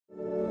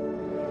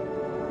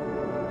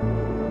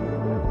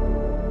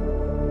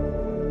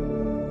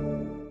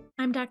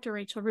I'm Dr.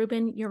 Rachel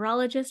Rubin,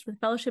 urologist with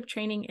fellowship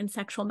training in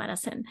sexual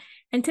medicine.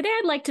 And today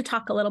I'd like to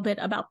talk a little bit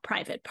about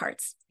private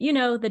parts. You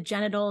know, the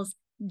genitals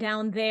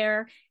down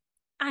there.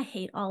 I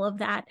hate all of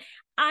that.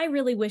 I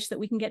really wish that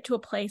we can get to a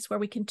place where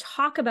we can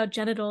talk about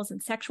genitals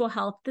and sexual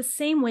health the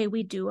same way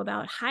we do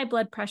about high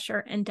blood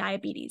pressure and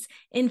diabetes.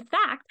 In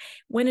fact,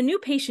 when a new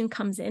patient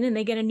comes in and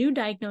they get a new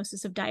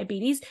diagnosis of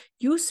diabetes,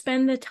 you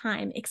spend the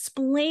time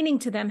explaining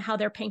to them how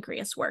their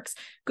pancreas works.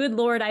 Good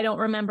Lord, I don't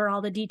remember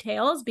all the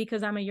details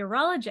because I'm a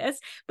urologist,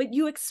 but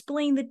you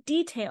explain the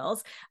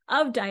details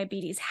of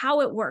diabetes,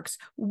 how it works,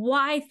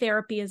 why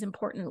therapy is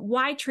important,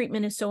 why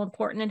treatment is so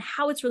important, and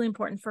how it's really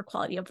important for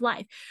quality of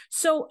life.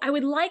 So I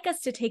would like us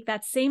to take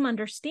that same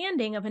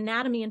understanding of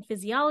anatomy and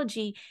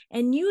physiology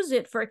and use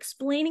it for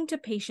explaining to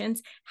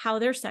patients how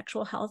their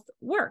sexual health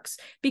works.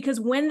 Because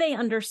when they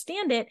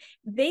understand it,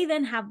 they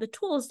then have the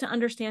tools to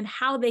understand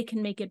how they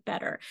can make it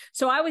better.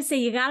 So I always say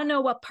you got to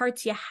know what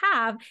parts you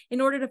have in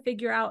order to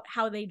figure out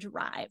how they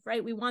drive,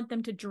 right? We want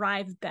them to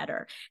drive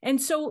better.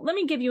 And so let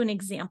me give you an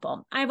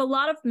example. I have a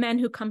lot of men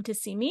who come to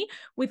see me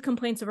with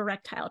complaints of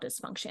erectile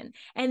dysfunction,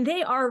 and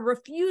they are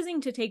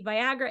refusing to take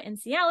Viagra and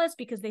Cialis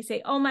because they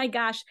say, oh my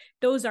gosh,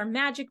 those are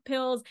magic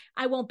pills.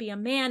 I won't be a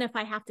man if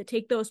I have to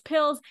take those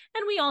pills.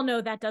 And we all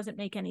know that doesn't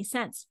make any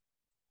sense.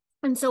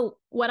 And so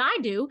what I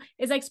do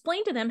is I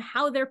explain to them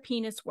how their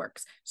penis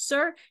works.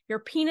 Sir, your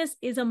penis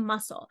is a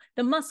muscle.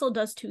 The muscle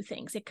does two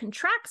things. It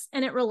contracts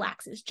and it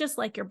relaxes, just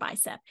like your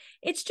bicep.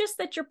 It's just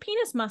that your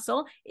penis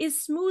muscle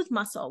is smooth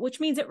muscle, which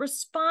means it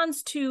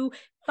responds to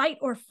fight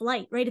or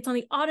flight, right? It's on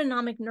the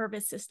autonomic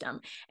nervous system.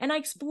 And I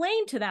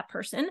explain to that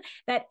person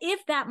that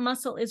if that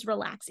muscle is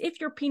relaxed,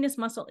 if your penis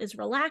muscle is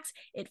relaxed,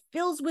 it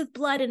fills with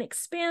blood and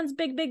expands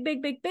big, big,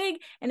 big, big, big,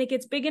 and it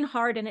gets big and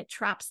hard and it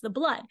traps the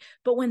blood.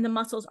 But when the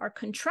muscles are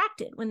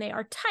contracted, when they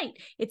are tight,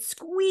 it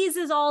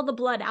squeezes all the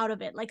blood out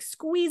of it, like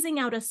squeezing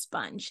out a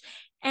sponge.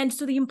 And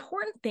so the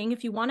important thing,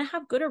 if you want to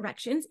have good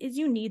erections, is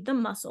you need the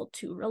muscle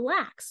to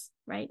relax,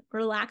 right?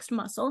 Relaxed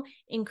muscle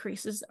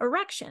increases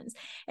erections.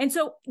 And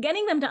so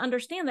getting them to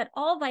understand that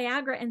all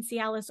Viagra and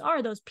Cialis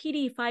are, those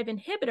PDE5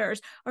 inhibitors,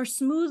 are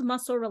smooth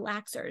muscle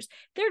relaxers.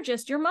 They're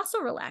just your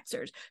muscle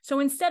relaxers. So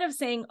instead of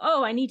saying,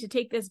 oh, I need to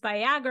take this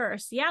Viagra or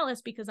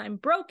Cialis because I'm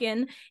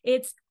broken,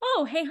 it's,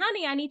 oh, hey,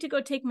 honey, I need to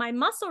go take my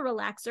muscle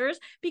relaxers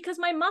because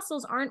my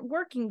muscles aren't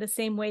working the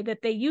same way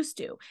that they used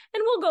to.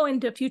 And we'll go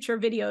into future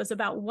videos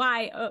about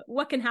why,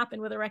 what can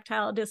happen with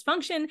erectile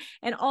dysfunction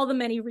and all the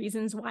many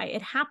reasons why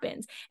it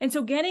happens. And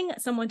so getting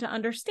someone to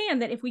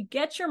understand that if we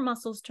get your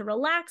muscles to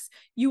relax,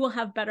 you will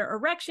have better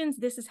erections.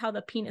 This is how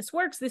the penis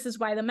works. This is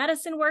why the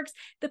medicine works.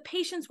 The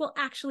patients will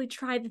actually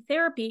try the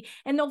therapy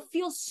and they'll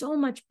feel so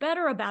much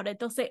better about it.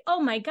 They'll say, oh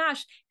my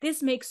gosh,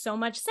 this makes so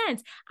much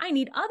sense. I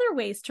need other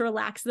ways to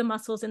relax the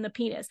muscles in the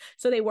penis.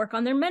 So they work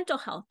on their mental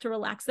health to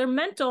relax their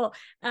mental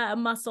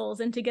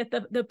muscles and to get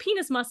the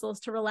penis muscles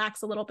to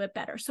relax a little bit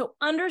better. So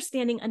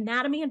understanding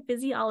anatomy and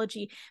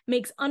physiology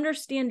makes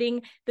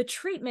understanding the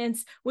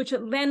treatments, which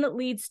then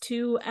leads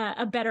to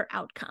a better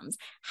outcomes.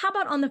 How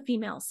about on the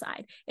female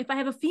side? If I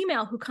have a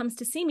female who comes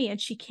to see me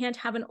and she can't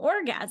have an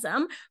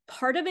orgasm,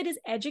 part of it is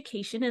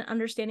education and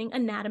understanding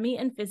anatomy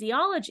and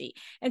physiology.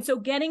 And so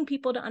getting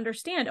people to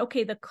understand,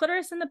 okay, the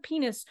clitoris and the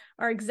penis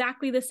are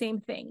exactly the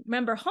same thing.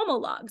 Remember,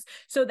 homologs.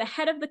 So the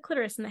head of the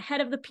clitoris and the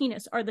head of the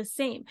penis are the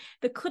same.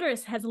 The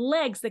clitoris has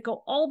legs that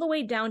go all the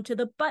way down to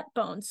the butt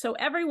bones. So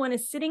everyone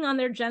is sitting on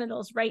their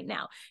genitals right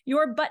now.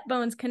 Your butt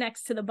bones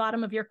connects to the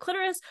bottom of your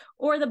clitoris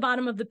or the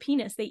bottom of the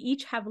penis. They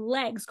each have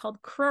legs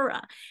called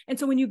crura. And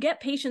so when you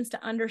get patients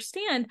to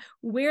understand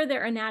where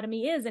their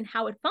anatomy is and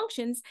how it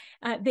functions,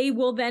 they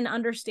will then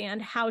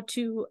understand how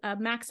to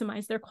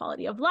maximize their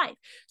quality of life.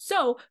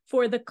 So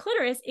for the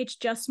clitoris, it's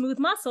just smooth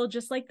muscle,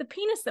 just like the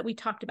penis that we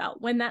talked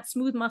about. When that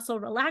smooth muscle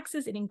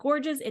relaxes, it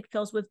engorges, it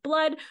fills with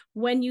blood.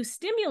 When you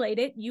stimulate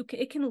it,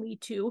 it can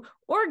lead to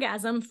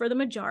orgasm for the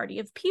majority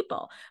of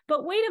people.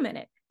 But wait a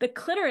minute. The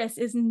clitoris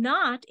is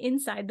not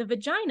inside the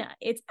vagina.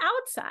 It's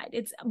outside.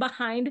 It's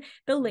behind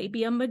the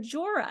labia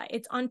majora.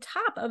 It's on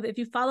top of, if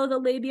you follow the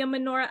labia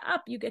minora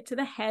up, you get to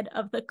the head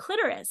of the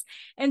clitoris.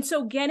 And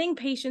so getting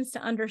patients to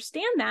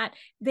understand that,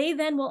 they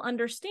then will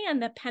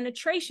understand that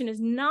penetration is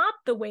not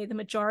the way the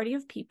majority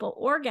of people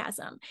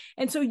orgasm.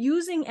 And so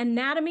using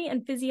anatomy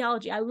and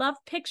physiology, I love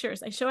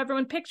pictures. I show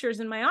everyone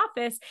pictures in my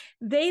office.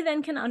 They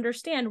then can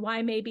understand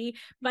why maybe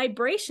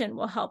vibration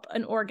will help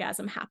an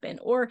orgasm happen,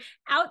 or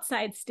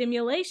outside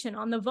stimulation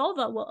on the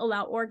vulva will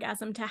allow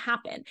orgasm to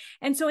happen.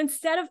 And so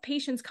instead of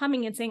patients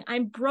coming and saying,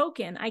 I'm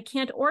broken, I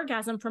can't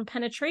orgasm from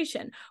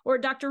penetration, or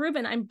Dr.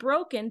 Rubin, I'm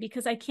broken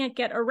because I can't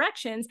get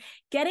erections,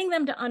 getting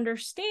them to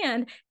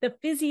understand the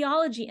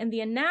physiology and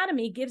the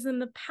anatomy gives them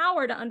the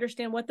power to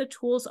understand what the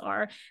tools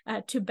are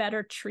to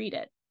better treat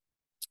it.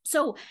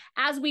 So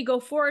as we go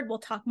forward, we'll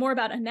talk more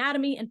about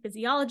anatomy and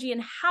physiology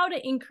and how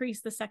to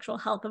increase the sexual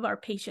health of our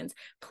patients.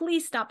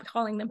 Please stop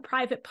calling them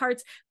private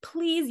parts.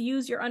 Please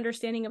use your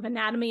understanding of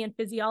anatomy and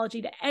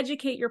physiology to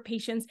educate your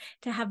patients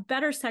to have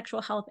better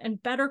sexual health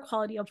and better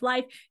quality of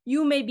life.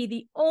 You may be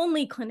the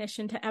only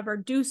clinician to ever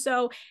do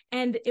so,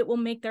 and it will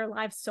make their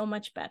lives so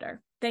much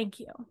better. Thank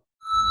you.